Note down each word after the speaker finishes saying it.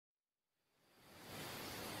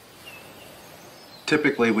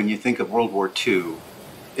Typically, when you think of World War II,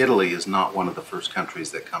 Italy is not one of the first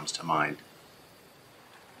countries that comes to mind.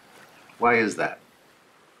 Why is that?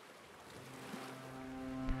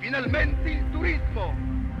 Finalmente il turismo!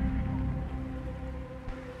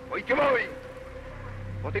 Poiché voi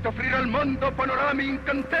potete offrire al mondo panorami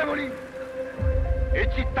incantevoli e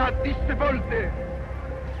città dissepolte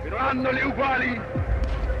che non hanno le uguali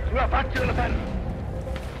sulla faccia della terra.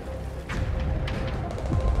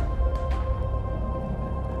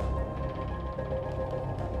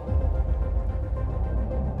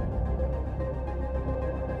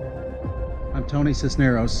 I'm Tony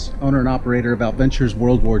Cisneros, owner and operator of Outventures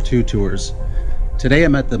World War II Tours. Today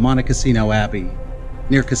I'm at the Monte Cassino Abbey,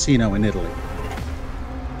 near Cassino in Italy.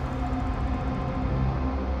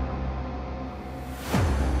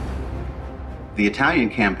 The Italian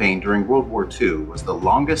campaign during World War II was the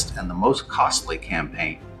longest and the most costly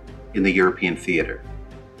campaign in the European theater.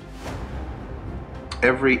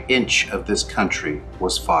 Every inch of this country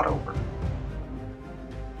was fought over.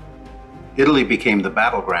 Italy became the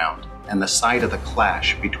battleground and the site of the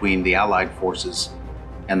clash between the Allied forces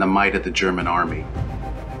and the might of the German army.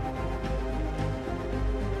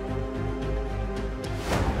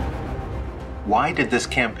 Why did this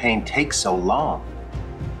campaign take so long?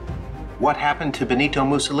 What happened to Benito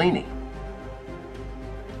Mussolini?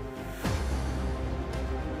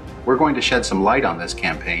 We're going to shed some light on this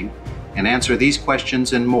campaign and answer these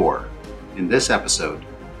questions and more in this episode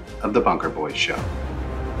of The Bunker Boys Show.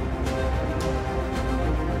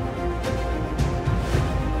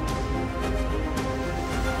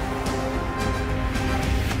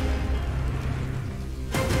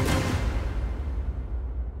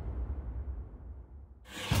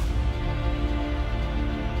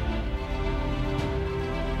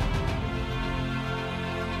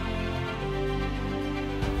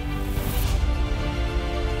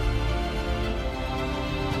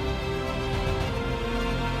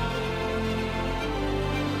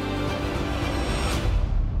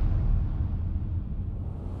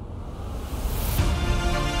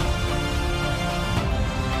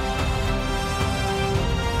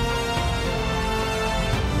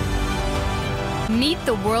 Meet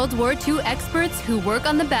the World War II experts who work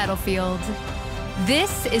on the battlefield.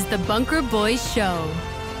 This is the Bunker Boys Show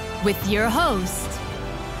with your host,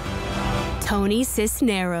 Tony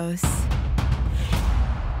Cisneros.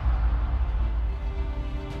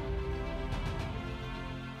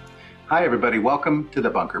 Hi everybody, welcome to the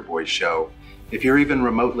Bunker Boys Show. If you're even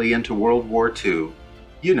remotely into World War II,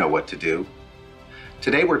 you know what to do.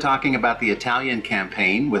 Today we're talking about the Italian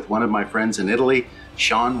campaign with one of my friends in Italy,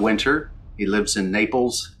 Sean Winter. He lives in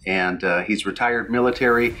Naples and he's retired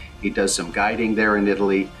military. He does some guiding there in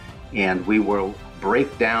Italy, and we will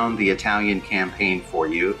break down the Italian campaign for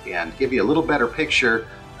you and give you a little better picture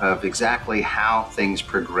of exactly how things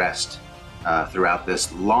progressed throughout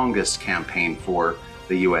this longest campaign for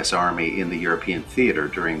the U.S. Army in the European theater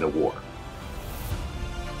during the war.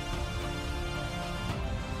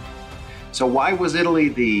 So why was Italy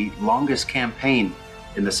the longest campaign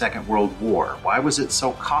in the Second World War? Why was it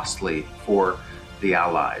so costly for the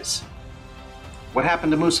Allies? What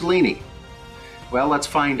happened to Mussolini? Well, let's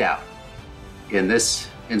find out in this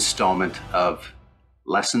installment of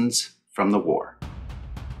Lessons from the War.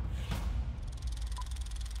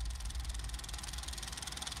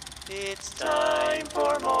 It's time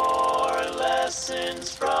for more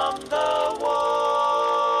lessons from the war.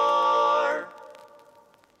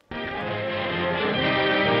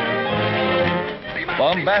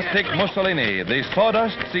 Bombastic Mussolini, the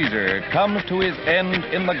sawdust Caesar, comes to his end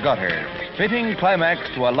in the gutter, fitting climax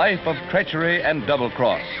to a life of treachery and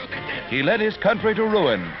double-cross. He led his country to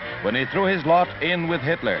ruin when he threw his lot in with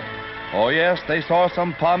Hitler. Oh yes, they saw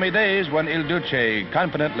some palmy days when Il Duce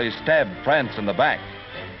confidently stabbed France in the back.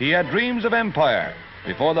 He had dreams of empire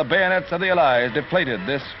before the bayonets of the Allies deflated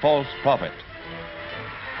this false prophet.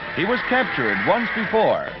 He was captured once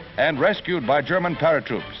before and rescued by German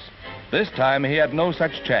paratroops. This time he had no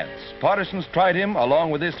such chance. Partisans tried him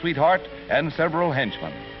along with his sweetheart and several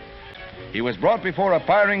henchmen. He was brought before a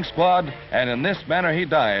firing squad, and in this manner he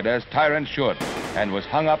died as tyrants should, and was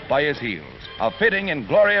hung up by his heels. A fitting and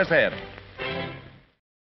glorious end.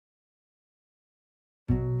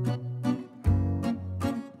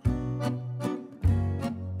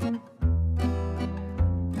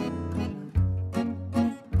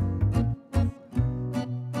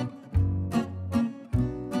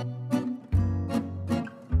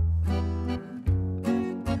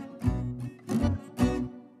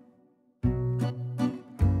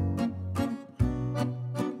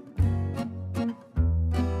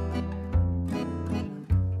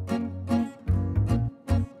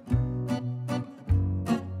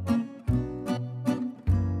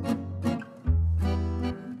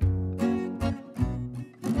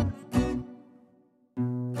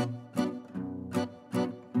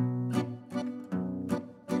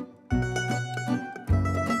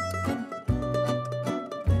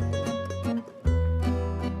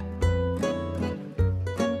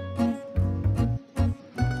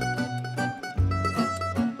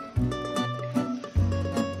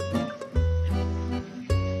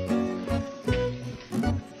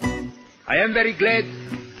 I am very glad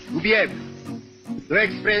to be able to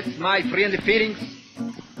express my friendly feelings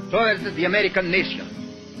towards the American nation.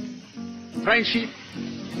 Friendship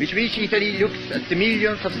with which Italy looks at the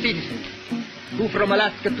millions of citizens who from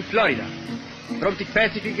Alaska to Florida, from the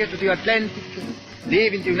Pacific to the Atlantic,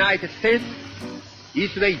 live in the United States,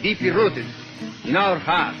 is today deeply rooted in our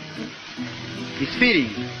hearts. This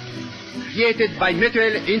feeling, created by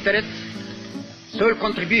mutual interests, so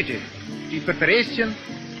contributed to the preparation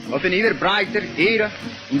of an ever brighter era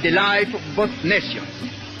in the life of both nations.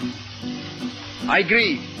 I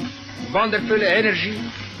greet the wonderful energy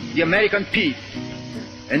of the American people,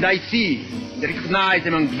 and I see and recognize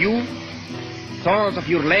among you sons of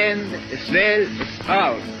your land as well as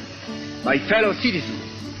ours, my fellow citizens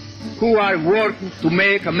who are working to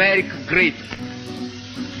make America great.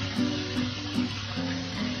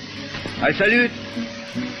 I salute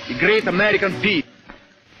the great American people.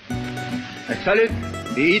 I salute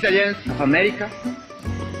the Italians of America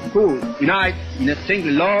who unite in a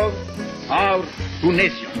single love our two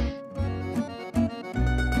nations.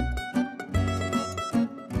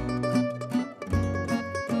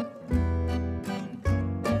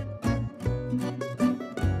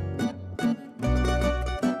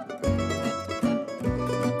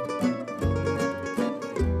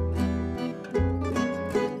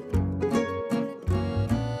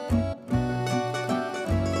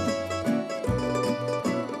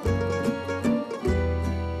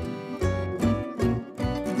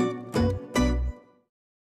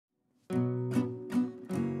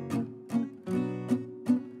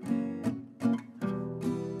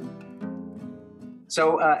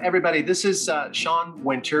 So everybody, this is Sean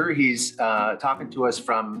Winter. He's talking to us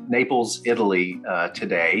from Naples, Italy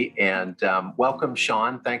today. And welcome,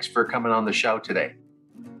 Sean. Thanks for coming on the show today.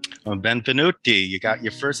 Benvenuti. You got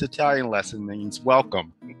your first Italian lesson, means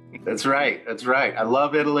welcome. That's right. That's right. I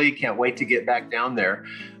love Italy. Can't wait to get back down there.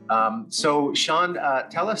 So Sean,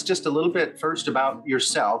 tell us just a little bit first about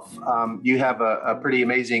yourself. You have a pretty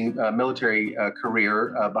amazing military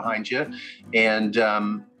career behind you. And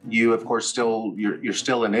you, of course, you're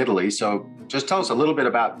still in Italy. So just tell us a little bit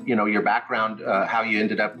about, your background, how you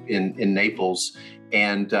ended up in Naples,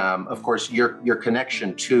 and of course, your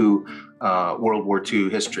connection to World War II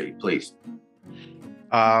history, please.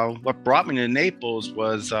 What brought me to Naples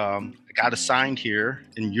was I got assigned here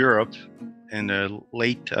in Europe in the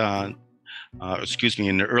in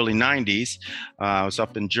the early 90s. I was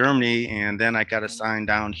up in Germany, and then I got assigned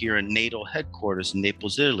down here in NATO headquarters in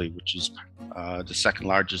Naples, Italy, which is the second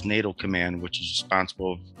largest NATO command, which is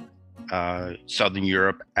responsible Southern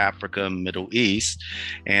Europe, Africa, Middle East.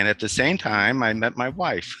 And at the same time, I met my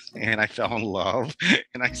wife and I fell in love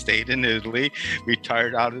and I stayed in Italy,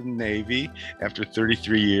 retired out of the Navy after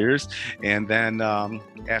 33 years. And then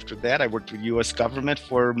after that, I worked with the U.S. government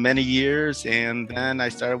for many years. And then I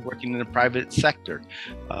started working in the private sector,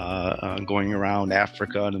 going around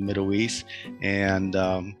Africa and the Middle East. And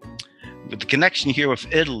with the connection here with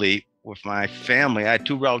Italy, with my family, I had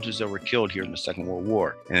two relatives that were killed here in the Second World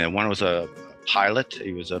War. And one was a pilot.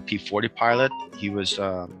 He was a P-40 pilot. He was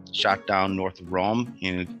shot down north of Rome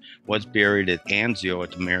and was buried at Anzio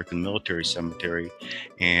at the American Military Cemetery.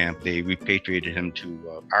 And they repatriated him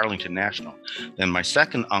to Arlington National. Then my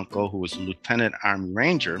second uncle, who was a Lieutenant Army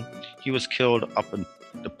Ranger, he was killed up in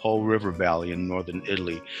the Po River Valley in northern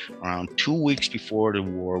Italy around 2 weeks before the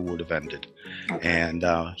war would have ended. And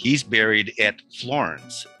he's buried at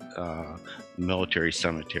Florence Military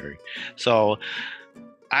Cemetery. So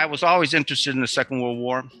I was always interested in the Second World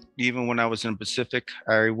War. Even when I was in the Pacific,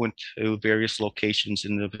 I went to various locations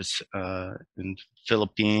in the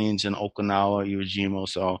Philippines and Okinawa, Iwo Jima.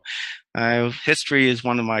 So history is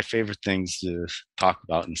one of my favorite things to talk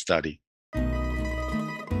about and study.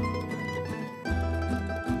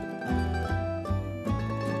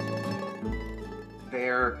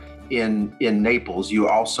 There in Naples, you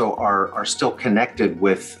also are still connected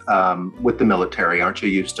with the military, aren't you?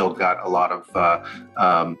 You've still got a lot of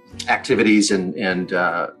activities and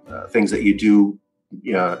things that you do,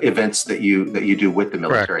 events that you do with the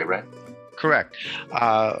military, right? Correct.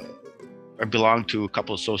 I belong to a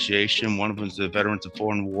couple associations. One of them is the Veterans of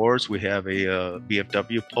Foreign Wars. We have a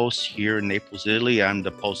VFW post here in Naples, Italy. I'm the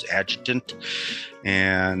post adjutant,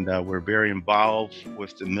 and we're very involved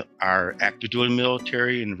with our active duty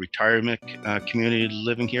military and the retirement community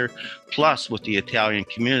living here, plus with the Italian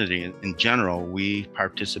community in general. We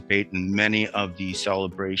participate in many of the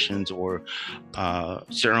celebrations or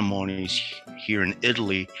ceremonies here in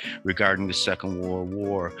Italy regarding the Second World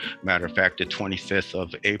War. Matter of fact, the 25th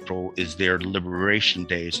of April is their Liberation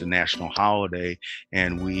Day. It's a national holiday,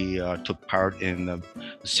 and we took part in the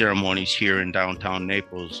ceremonies here in downtown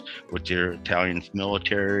Naples with their Italian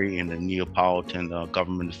military and the Neapolitan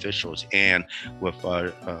government officials, and with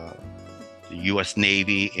the U.S.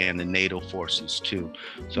 Navy and the NATO forces too.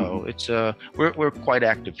 So it's we're quite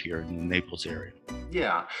active here in the Naples area.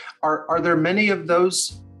 Yeah, are there many of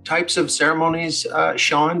those types of ceremonies,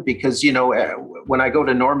 Sean? Because when I go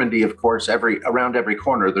to Normandy, of course, around every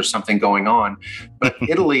corner there's something going on. But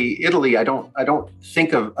Italy, I don't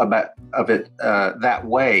think of it that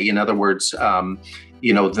way. In other words, and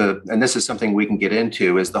this is something we can get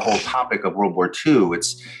into, is the whole topic of World War II.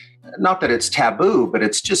 It's not that it's taboo, but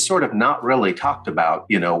it's just sort of not really talked about,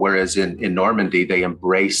 whereas in Normandy, they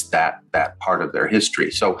embraced that part of their history.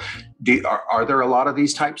 So are there a lot of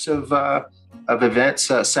these types of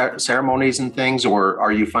events, ceremonies and things, or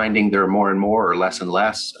are you finding there are more and more or less and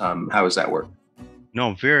less? How does that work?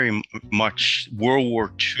 No, very much. World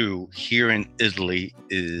War II here in Italy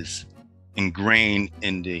is ingrained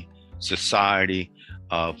in the society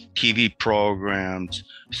of TV programs,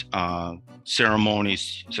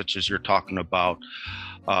 ceremonies such as you're talking about,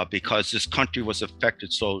 because this country was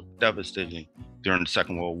affected so devastatingly during the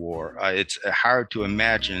Second World War. It's hard to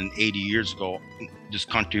imagine 80 years ago, this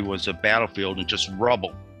country was a battlefield and just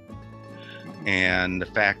rubble. And the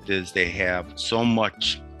fact is they have so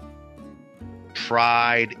much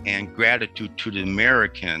pride and gratitude to the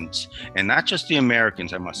Americans, and not just the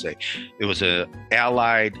Americans, I must say. It was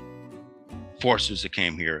Allied forces that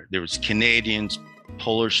came here. There was Canadians,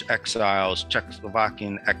 Polish exiles,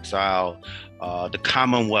 Czechoslovakian exile, the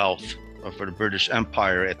Commonwealth for the British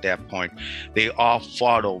Empire at that point. They all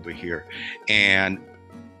fought over here. And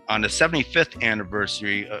on the 75th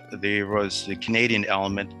anniversary, there was the Canadian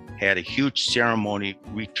element had a huge ceremony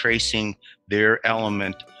retracing their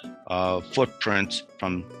element footprints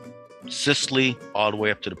from Sicily all the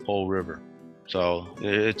way up to the Pole River. So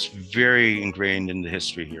it's very ingrained in the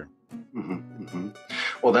history here. Mm-hmm, mm-hmm.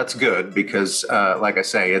 Well, that's good because, like I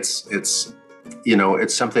say, it's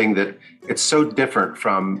something that it's so different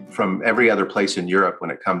from every other place in Europe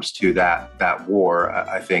when it comes to that war.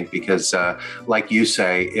 I think because, like you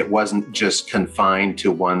say, it wasn't just confined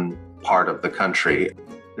to one part of the country.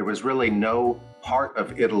 There was really no part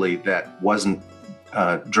of Italy that wasn't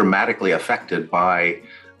dramatically affected by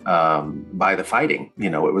the fighting.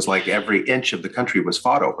 It was like every inch of the country was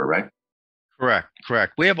fought over, right?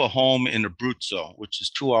 Correct. We have a home in Abruzzo, which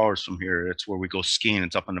is 2 hours from here. It's where we go skiing.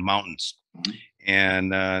 It's up in the mountains. Mm-hmm.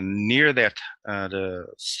 And near that, the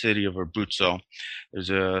city of Abruzzo,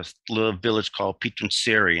 there's a little village called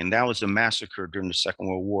Pitranseri, and that was a massacre during the Second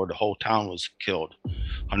World War. The whole town was killed,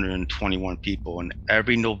 121 people. And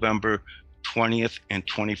every November 20th and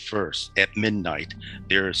 21st at midnight,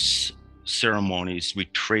 there's ceremonies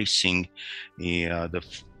retracing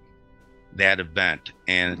that event,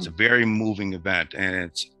 and it's a very moving event. And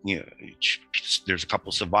it's there's a couple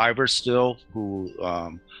survivors still who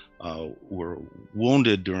were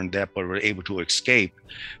wounded during that, but were able to escape,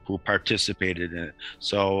 who participated in it.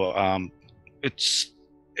 So it's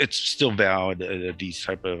still valid, these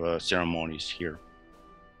type of ceremonies here.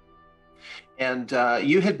 And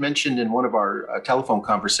you had mentioned in one of our telephone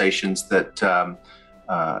conversations that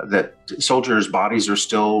that soldiers' bodies are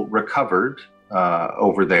still recovered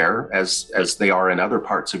over there as they are in other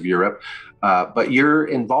parts of Europe, but you're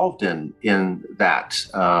involved in that,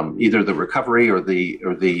 either the recovery or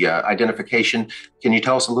the identification. Can you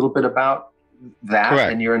tell us a little bit about that?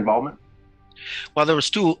 Correct. And your involvement? Well, there was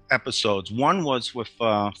two episodes. One was with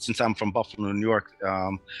since I'm from Buffalo, New York,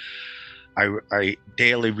 I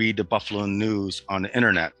daily read the Buffalo News on the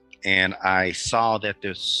internet, and I saw that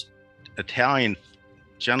this Italian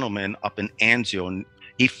gentleman up in Anzio,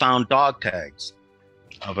 he found dog tags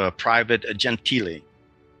of a private Gentile.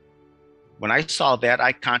 When I saw that,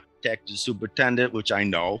 I contacted the superintendent, which I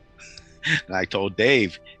know, and I told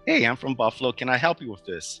Dave, hey, I'm from Buffalo, can I help you with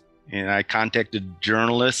this? And I contacted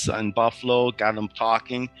journalists in Buffalo, got them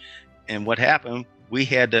talking, and what happened, we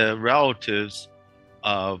had the relatives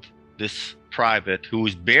of this private, who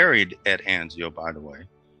was buried at Anzio, by the way,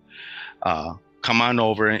 come on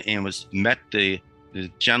over and met the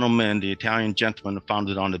gentleman, the Italian gentleman who found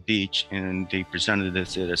it on the beach, and they presented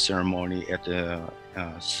this at a ceremony at the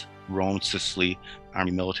Rome, Sicily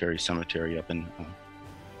Army Military Cemetery up in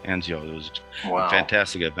Anzio. It was a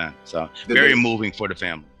fantastic event. So very moving for the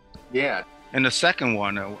family. Yeah. And the second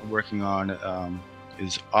one we're working on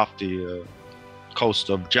is off the coast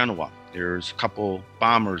of Genoa. There's a couple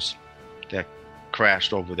bombers that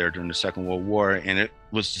crashed over there during the Second World War, and it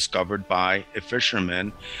was discovered by a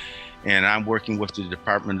fisherman. And I'm working with the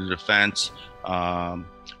Department of Defense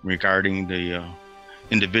regarding the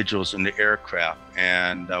individuals in the aircraft,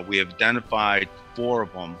 and we have identified 4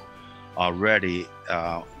 of them already,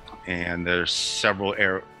 and there's several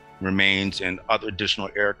remains and other additional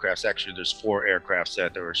aircrafts. Actually, there's 4 aircrafts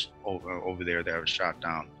that were over there that were shot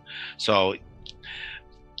down. So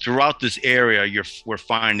throughout this area, we're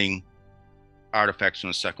finding artifacts from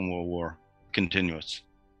the Second World War, continuous.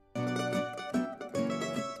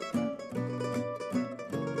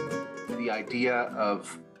 The idea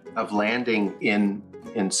of landing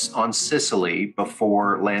on Sicily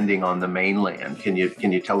before landing on the mainland. Can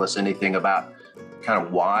you tell us anything about kind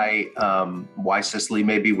of why Sicily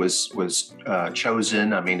maybe was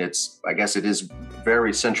chosen? I mean, I guess it is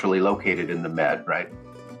very centrally located in the Med, right?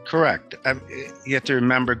 Correct. You have to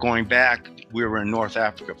remember, going back, we were in North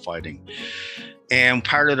Africa fighting, and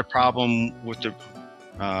part of the problem with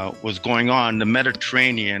was going on. The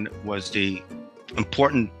Mediterranean was the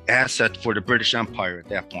important asset for the British Empire at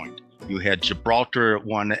that point. You had Gibraltar at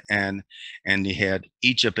one end, and you had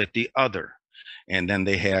Egypt at the other. And then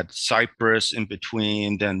they had Cyprus in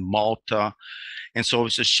between, then Malta. And so it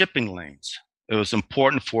was the shipping lanes. It was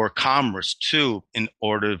important for commerce too, in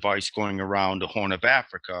order to advise going around the Horn of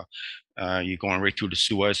Africa. You're going right through the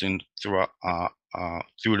Suez and through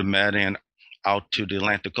the Med and out to the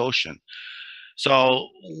Atlantic Ocean. So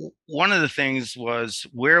one of the things was,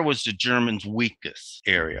 where was the Germans' weakest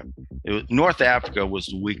area? North Africa was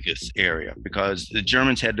the weakest area, because the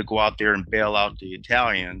Germans had to go out there and bail out the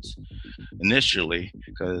Italians initially,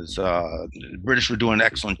 because the British were doing an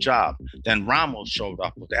excellent job. Then Rommel showed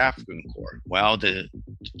up with the African Corps. Well, the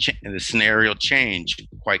scenario changed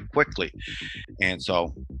quite quickly. And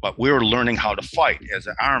so, but we were learning how to fight as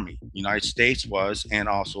an army. United States was, and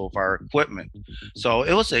also of our equipment. So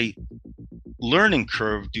it was a learning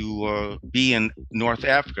curve to be in North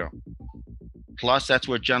Africa. Plus, that's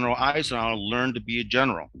where General Eisenhower learned to be a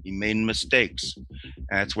general. He made mistakes.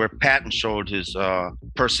 And that's where Patton showed his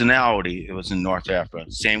personality. It was in North Africa.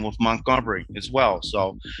 Same with Montgomery as well.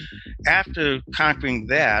 So after conquering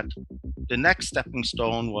that, the next stepping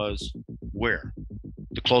stone was where?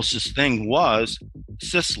 The closest thing was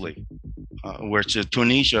Sicily, which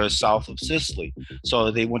Tunisia is south of Sicily. So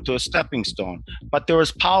they went to a stepping stone. But there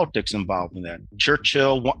was politics involved in that.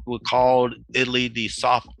 Churchill called Italy the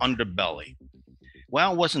soft underbelly.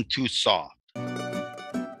 Well, it wasn't too soft.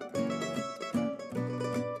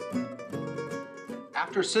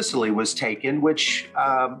 After Sicily was taken, which,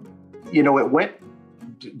 it went,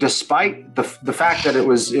 despite the fact that it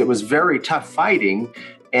was very tough fighting,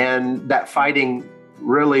 and that fighting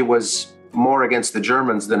really was more against the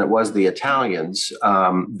Germans than it was the Italians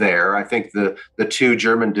there. I think the 2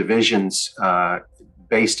 German divisions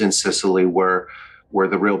based in Sicily were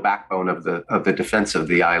the real backbone of the defense of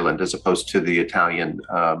the island, as opposed to the Italian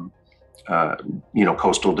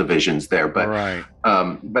coastal divisions there. But right.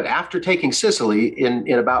 But after taking Sicily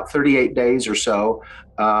in about 38 days or so,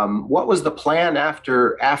 what was the plan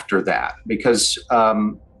after that? Because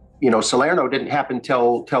Salerno didn't happen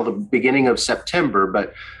till the beginning of September,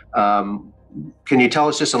 but can you tell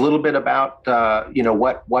us just a little bit about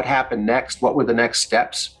what happened next? What were the next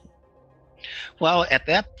steps? Well, at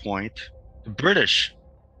that point, the British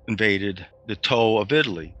invaded the toe of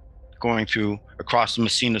Italy, going across the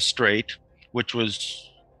Messina Strait, which was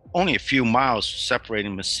only a few miles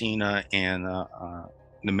separating Messina and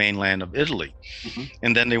the mainland of Italy. Mm-hmm.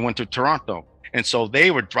 And then they went to Taranto. And so they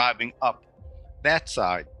were driving up that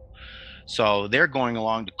side. So they're going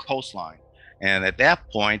along the coastline. And at that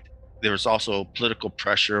point, there was also political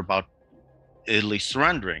pressure about Italy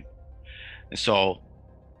surrendering. And so,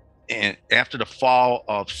 and after the fall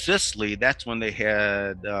of Sicily, that's when they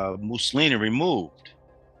had Mussolini removed.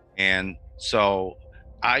 And so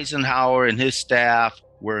Eisenhower and his staff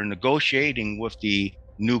were negotiating with the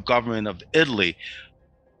new government of Italy.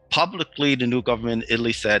 Publicly, the new government in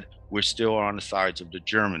Italy said, we're still on the sides of the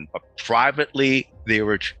German. But privately, they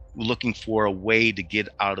were looking for a way to get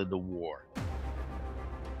out of the war.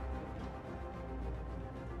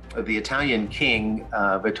 The Italian king,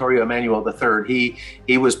 Vittorio Emanuele III,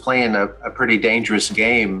 he was playing a pretty dangerous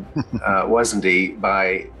game, wasn't he,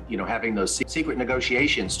 by having those secret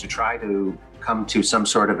negotiations to try to come to some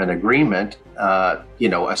sort of an agreement, a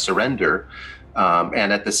surrender,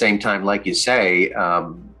 and at the same time, like you say,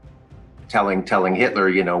 telling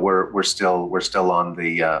Hitler, we're still on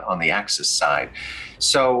the Axis side.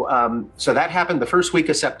 So that happened the first week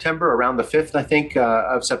of September, around the 5th, I think,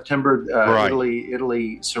 of September. Right.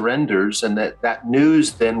 Italy surrenders, and that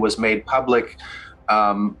news then was made public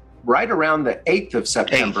right around the 8th of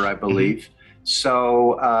September, I believe.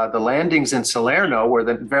 So the landings in Salerno were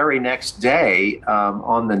the very next day,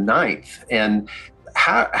 on the 9th. And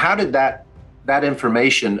how did that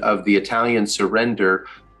information of the Italian surrender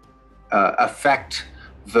affect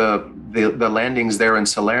the landings there in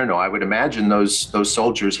Salerno? I would imagine those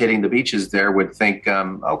soldiers hitting the beaches there would think,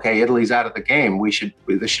 okay, Italy's out of the game. We should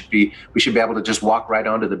be able to just walk right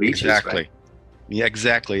onto the beaches. Exactly. Right? Yeah,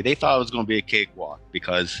 exactly. They thought it was going to be a cakewalk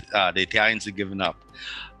because the Italians had given up.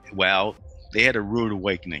 Well, they had a rude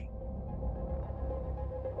awakening.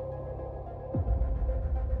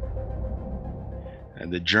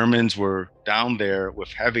 And the Germans were down there with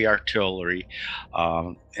heavy artillery.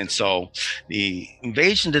 And so the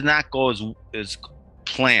invasion did not go as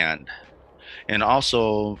planned. And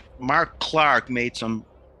also, Mark Clark made some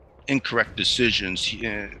incorrect decisions.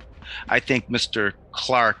 I think Mr.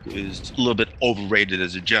 Clark is a little bit overrated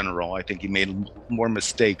as a general. I think he made more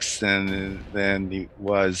mistakes than he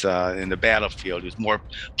was in the battlefield. He was more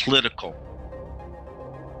political.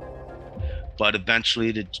 But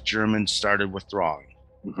eventually the Germans started withdrawing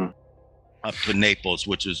up to Naples,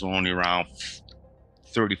 which is only around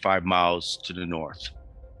 35 miles to the north.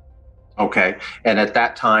 Okay. And at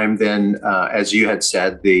that time, then, as you had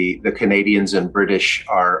said, the Canadians and British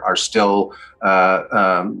are still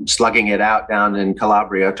slugging it out down in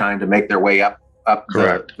Calabria, trying to make their way up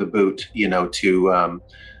the boot, to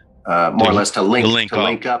more or less to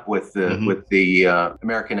link up with the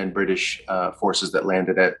American and British forces that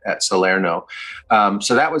landed at Salerno.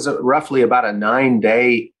 So that was roughly about a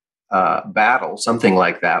 9-day battle, something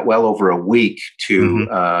like that, well over a week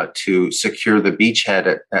to secure the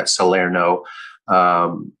beachhead at Salerno,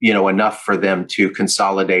 enough for them to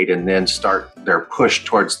consolidate and then start their push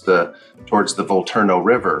towards the Volturno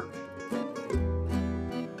River.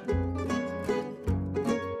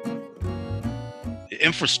 The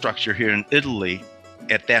infrastructure here in Italy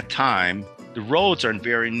at that time, the roads are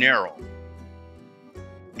very narrow,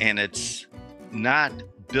 and it's not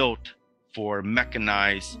built for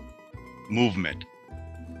mechanized movement.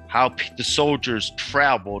 How the soldiers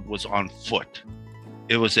traveled was on foot.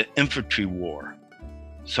 It was an infantry war.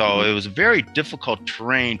 So it was a very difficult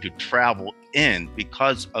terrain to travel in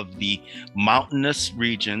because of the mountainous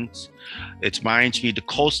regions. It reminds me, the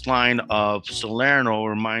coastline of Salerno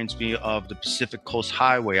reminds me of the Pacific Coast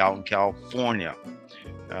Highway out in California.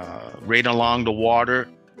 Right along the water,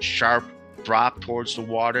 sharp drop towards the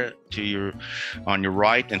water on your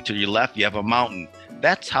right, and to your left you have a mountain.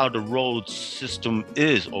 That's how the road system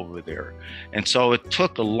is over there. And so it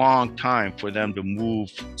took a long time for them to move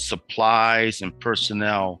supplies and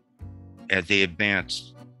personnel as they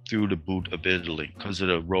advanced through the boot of Italy because of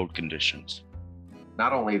the road conditions.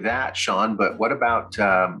 Not only that, Sean, but what about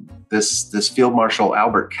this Field Marshal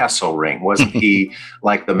Albert Kesselring? Wasn't he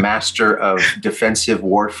like the master of defensive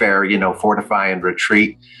warfare, fortify and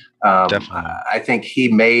retreat? Definitely. I think he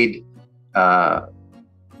made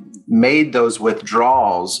those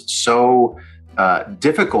withdrawals so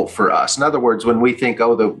difficult for us. In other words, when we think,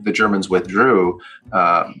 the Germans withdrew,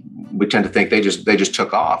 we tend to think they just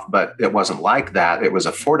took off, but it wasn't like that. It was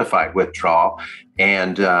a fortified withdrawal,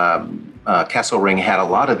 and Kesselring had a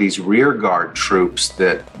lot of these rear guard troops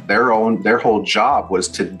that their whole job was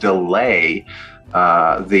to delay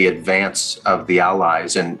the advance of the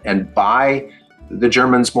Allies and buy the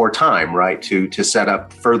Germans more time, right, to set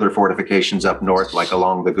up further fortifications up north, like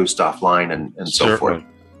along the Gustav Line and so forth.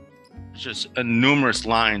 Just numerous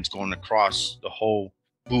lines going across the whole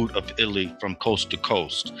boot of Italy from coast to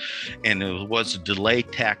coast. And it was a delay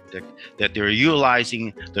tactic that they were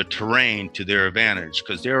utilizing the terrain to their advantage,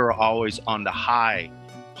 because they were always on the high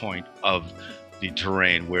point of the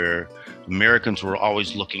terrain where Americans were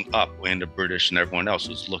always looking up and the British and everyone else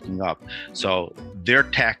was looking up. So their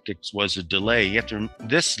tactics was a delay.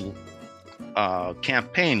 This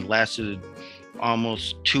campaign lasted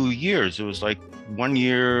almost 2 years. It was like 1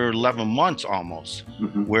 year, 11 months almost,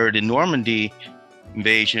 where the Normandy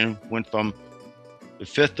invasion went from the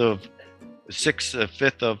 5th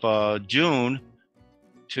of June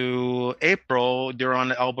to April. They're on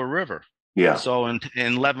the Elbe River. Yeah. So in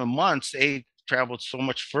 11 months, they traveled so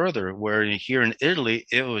much further, where here in Italy,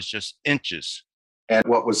 it was just inches. And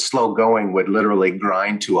what was slow going would literally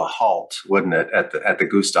grind to a halt, wouldn't it, at the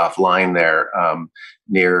Gustav Line there,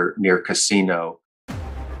 near Cassino.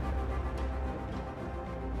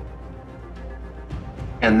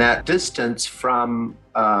 And that distance from,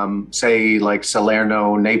 say, like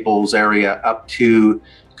Salerno, Naples area up to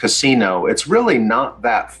Cassino, it's really not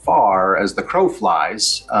that far as the crow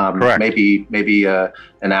flies. Correct. Maybe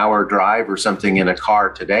an hour drive or something in a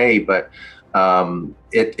car today, but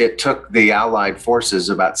It took the Allied forces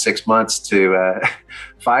about 6 months to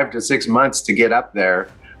 5 to 6 months to get up there.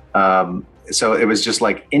 So it was just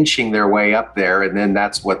like inching their way up there, and then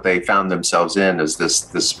that's what they found themselves in, is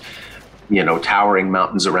this towering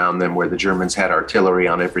mountains around them where the Germans had artillery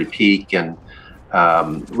on every peak, and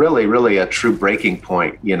really a true breaking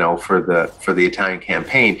point, for the Italian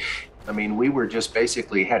campaign. I mean, we were just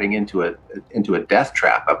basically heading into a death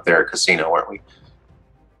trap up there at Cassino, weren't we?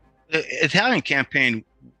 The Italian campaign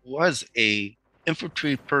was a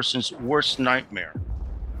infantry person's worst nightmare.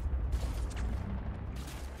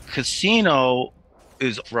 Cassino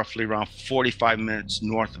is roughly around 45 minutes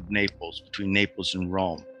north of Naples, between Naples and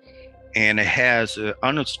Rome. And it has an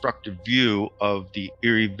unobstructed view of the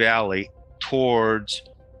Erie Valley towards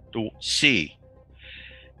the sea.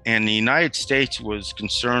 And the United States was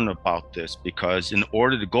concerned about this because in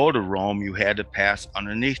order to go to Rome, you had to pass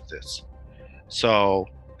underneath this. So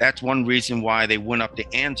that's one reason why they went up to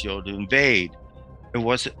Anzio to invade. It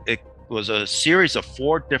was a series of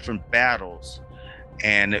 4 different battles,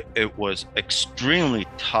 and it was extremely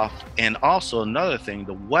tough. And also another thing,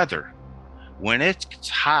 the weather. When it gets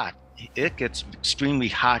hot, it gets extremely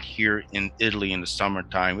hot here in Italy in the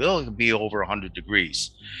summertime. It'll be over 100 degrees.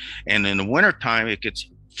 And in the wintertime, it gets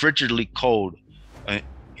frigidly cold.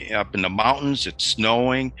 Up in the mountains, it's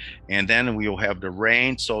snowing, and then we'll have the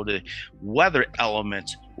rain. So the weather element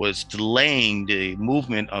was delaying the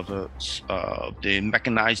movement of the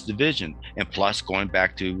mechanized division. And plus, going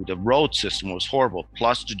back to the road system was horrible.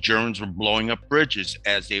 Plus, the Germans were blowing up bridges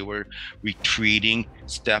as they were retreating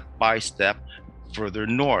step by step further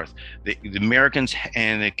north. The Americans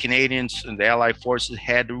and the Canadians and the Allied forces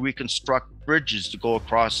had to reconstruct bridges to go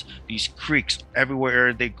across these creeks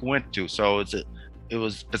everywhere they went to. So it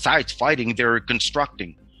was besides fighting, they were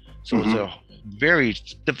constructing. So it was a very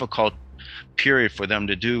difficult period for them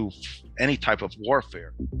to do any type of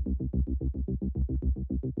warfare.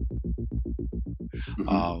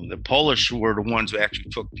 The Polish were the ones who actually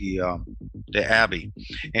took the Abbey,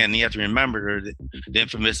 and you have to remember the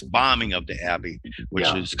infamous bombing of the Abbey, which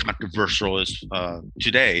is controversial as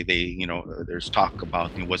today. There's talk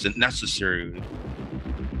about was it necessary.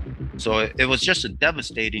 So it was just a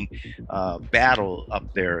devastating battle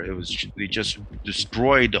up there. They just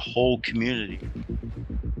destroyed the whole community.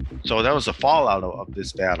 So that was the fallout of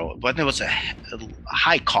this battle. But it was a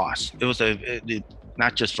high cost. It was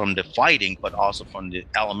not just from the fighting, but also from the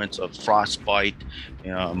elements of frostbite,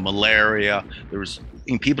 malaria.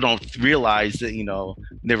 People don't realize that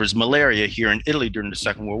there was malaria here in Italy during the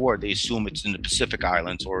Second World War. They assume it's in the Pacific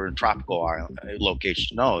Islands or in tropical island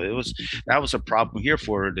location. No, that was a problem here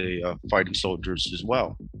for the fighting soldiers as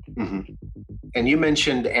well. And you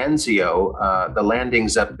mentioned Anzio, the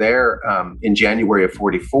landings up there in January of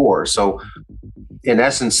 '44. So, in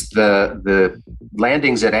essence, the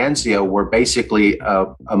landings at Anzio were basically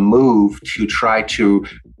a move to try to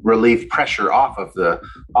relieve pressure off of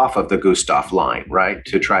the Gustav line, right?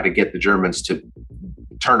 To try to get the Germans to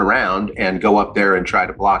turn around and go up there and try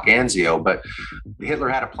to block Anzio. But Hitler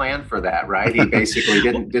had a plan for that, right? He basically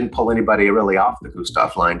didn't pull anybody really off the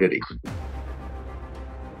Gustav line, did he?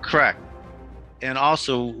 Correct. And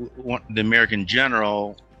also the American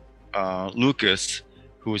general, Lucas,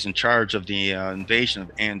 who was in charge of the invasion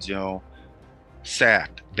of Anzio,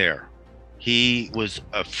 sat there. He was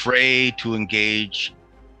afraid to engage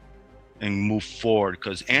and move forward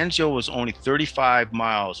because Anzio was only 35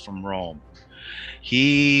 miles from Rome.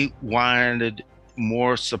 He wanted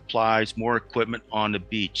more supplies, more equipment on the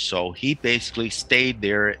beach. So he basically stayed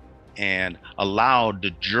there and allowed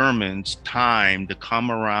the Germans time to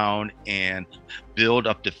come around and build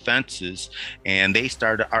up defenses. And they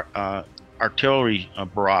started artillery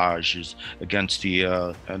barrages against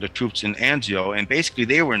the troops in Anzio, and basically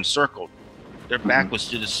they were encircled. Their back was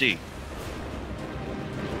to the sea.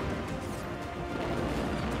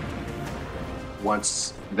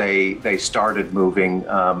 Once they started moving,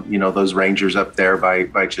 those Rangers up there by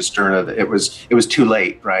Cisterna, it was too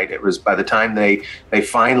late, right? It was by the time they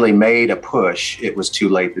finally made a push, it was too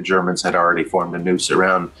late. The Germans had already formed a noose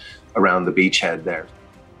around the beachhead there.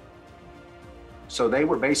 So they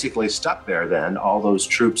were basically stuck there then, all those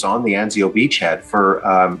troops on the Anzio beachhead for,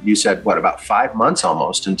 you said, what, about 5 months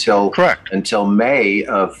almost until May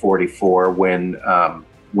of '44 when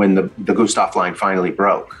the Gustav line finally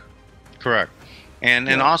broke. Correct.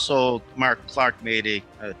 And also Mark Clark made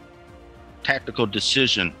a tactical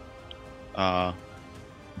decision,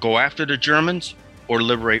 go after the Germans or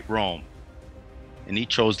liberate Rome. And he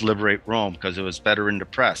chose liberate Rome because it was better in the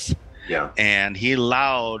press. Yeah. And he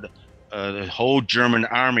allowed the whole German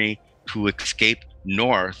army to escape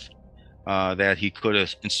north that he could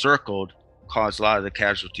have encircled caused a lot of the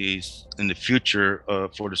casualties in the future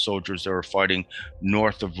for the soldiers that were fighting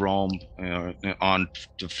north of Rome on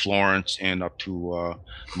to Florence and up to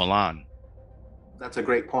Milan. That's a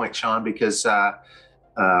great point, Sean, because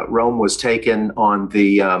Rome was taken on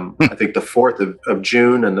the, I think, the 4th of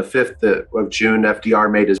June, and the 5th of June,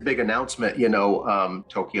 FDR made his big announcement.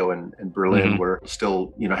 Tokyo and Berlin were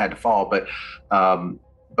still, had to fall.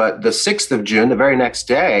 But the 6th of June, the very next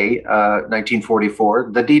day,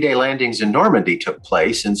 1944, the D-Day landings in Normandy took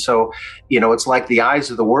place. And so, it's like the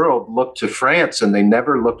eyes of the world looked to France and they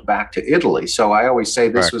never looked back to Italy. So I always say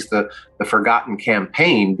this was the forgotten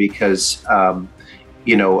campaign because,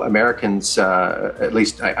 Americans, at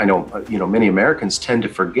least I know, many Americans tend to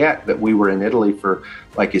forget that we were in Italy for,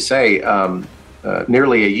 like you say,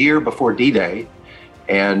 nearly a year before D-Day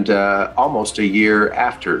and almost a year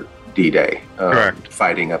after D-Day,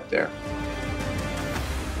 fighting up there.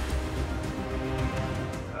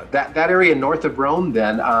 That area north of Rome,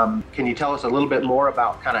 then, can you tell us a little bit more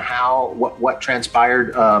about kind of what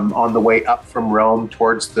transpired on the way up from Rome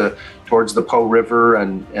towards the Po River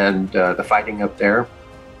and the fighting up there?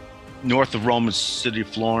 North of Rome is the city of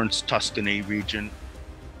Florence, Tuscany region.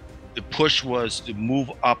 The push was to move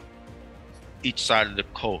up each side of the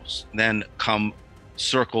coast, then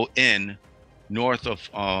circle in north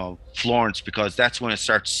of Florence, because that's when it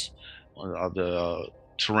starts. The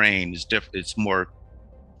terrain is different. It's more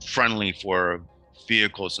friendly for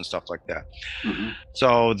vehicles and stuff like that.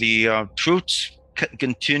 So the troops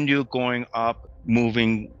continue going up,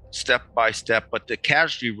 moving step by step, but the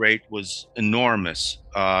casualty rate was enormous.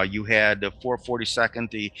 You had the 442nd,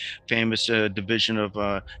 the famous division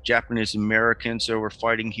of Japanese Americans that were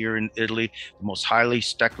fighting here in Italy, the most highly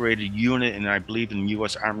decorated unit, and I believe in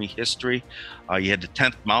U.S. Army history. You had the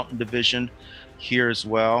 10th Mountain Division here as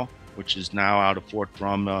well, which is now out of Fort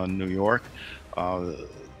Drum, New York.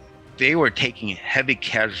 They were taking heavy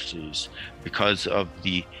casualties because of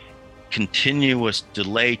the continuous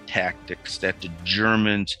delay tactics that the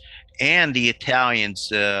Germans and the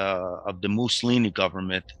Italians of the Mussolini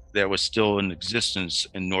government that was still in existence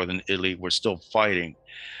in northern Italy were still fighting.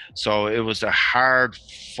 So it was a hard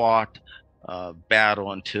fought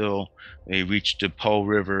battle until they reached the Po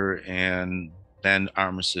River, and then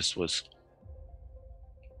armistice was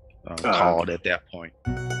called at that point.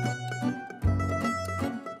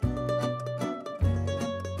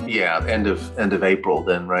 Yeah, end of April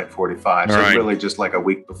then, right? 45. So right. Really just like a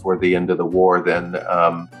week before the end of the war, then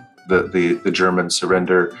the Germans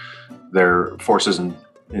surrender their forces in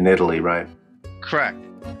Italy, right? Correct.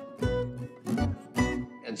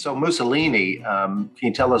 And so Mussolini, can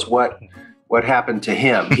you tell us what happened to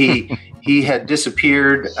him? He had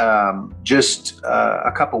disappeared just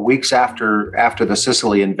a couple weeks after the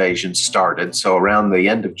Sicily invasion started. So around the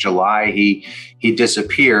end of July, he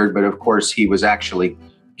disappeared. But of course, he was actually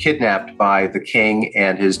kidnapped by the king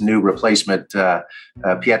and his new replacement,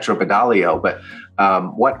 Pietro Badoglio. But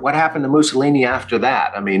what happened to Mussolini after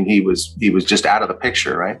that? I mean, he was just out of the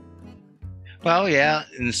picture, right? Well, yeah,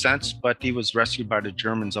 in a sense, but he was rescued by the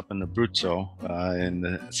Germans up in Abruzzo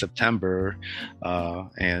in September,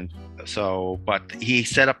 and so. But he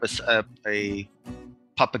set up a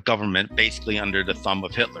puppet government, basically under the thumb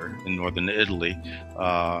of Hitler in northern Italy,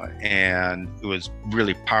 and it was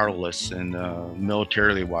really powerless, and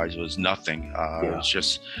militarily wise, it was nothing. It was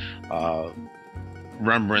just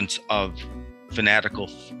remnants of fanatical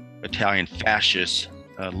Italian fascists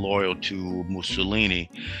loyal to Mussolini.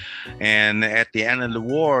 And at the end of the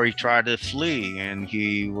war, he tried to flee, and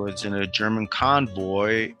he was in a German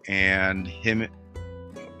convoy, and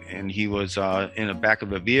he was in the back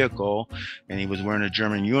of a vehicle, and he was wearing a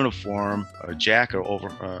German uniform, a jacket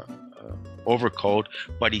overcoat,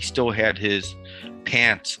 but he still had his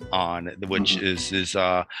pants on, which is his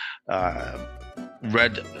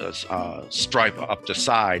red stripe up the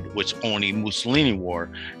side, which only Mussolini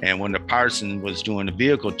wore. And when the partisan was doing the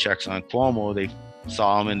vehicle checks on Cuomo, they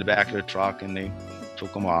saw him in the back of the truck and they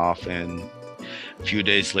took him off. And a few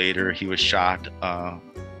days later, he was shot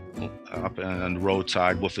up on the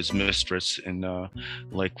roadside with his mistress in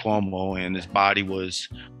Lake Como, and his body was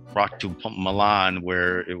brought to Milan,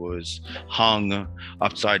 where it was hung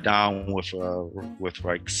upside down with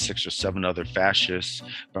like 6 or 7 other fascists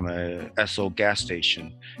from a Esso gas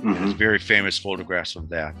station. And there's very famous photographs of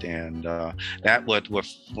that. And that with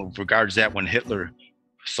regards to that, when Hitler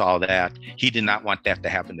saw that, he did not want that to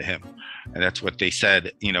happen to him. And that's what they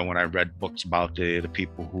said, when I read books about the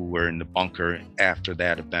people who were in the bunker after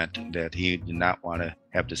that event, that he did not want to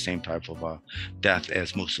have the same type of death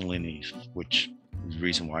as Mussolini, which is the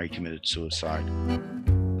reason why he committed suicide.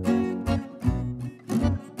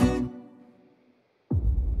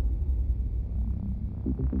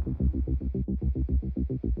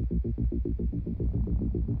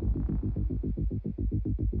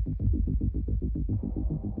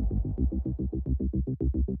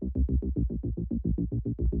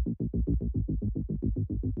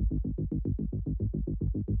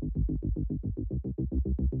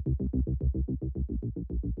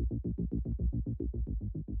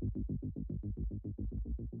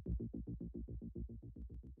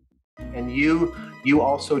 And you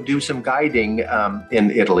also do some guiding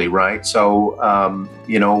in Italy, right? So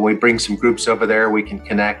we bring some groups over there. We can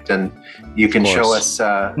connect, and you can show us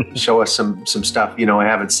some stuff I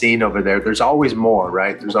haven't seen over there. There's always more,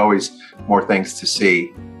 right? There's always more things to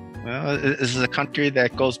see. Well, this is a country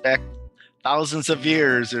that goes back thousands of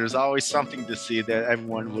years. There's always something to see that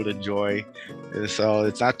everyone would enjoy. So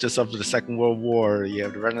it's not just up to the Second World War. You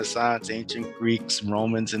have the Renaissance, ancient Greeks,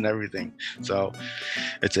 Romans, and everything. So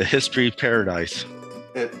it's a history paradise.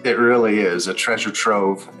 It really is a treasure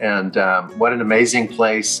trove, and what an amazing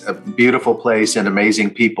place, a beautiful place, and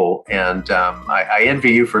amazing people. And I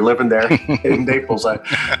envy you for living there in Naples.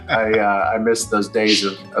 I miss those days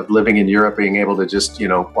of living in Europe, being able to just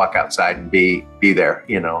walk outside and be there.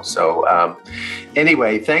 So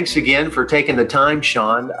anyway, thanks again for taking the time,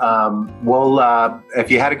 Sean. We'll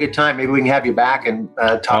if you had a good time, maybe we can have you back and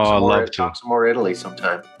talk some more Italy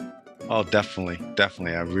sometime. Oh, definitely.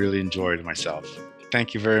 I really enjoyed it myself.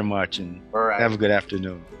 Thank you very much, and have a good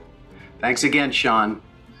afternoon. Thanks again, Sean.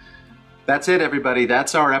 That's it, everybody.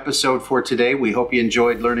 That's our episode for today. We hope you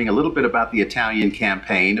enjoyed learning a little bit about the Italian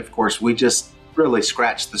campaign. Of course, we just really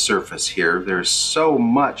scratched the surface here. There's so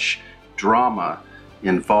much drama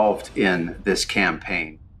involved in this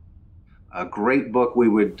campaign. A great book we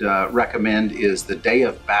would recommend is The Day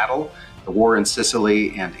of Battle, The War in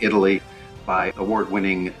Sicily and Italy by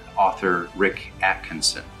award-winning author Rick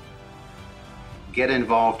Atkinson. Get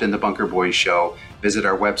involved in the Bunker Boys Show. Visit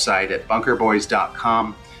our website at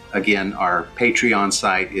bunkerboys.com. Again, our Patreon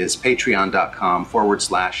site is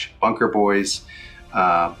patreon.com/bunkerboys.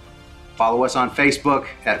 Follow us on Facebook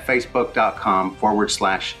at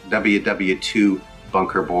facebook.com/WW2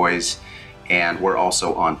 Bunker Boys. And we're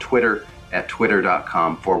also on Twitter at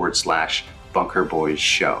twitter.com/Bunker Boys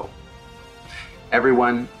Show.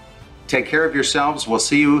 Everyone, take care of yourselves. We'll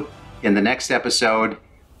see you in the next episode.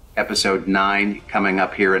 Episode 9 coming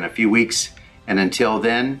up here in a few weeks. And until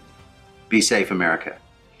then, be safe, America.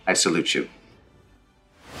 I salute you.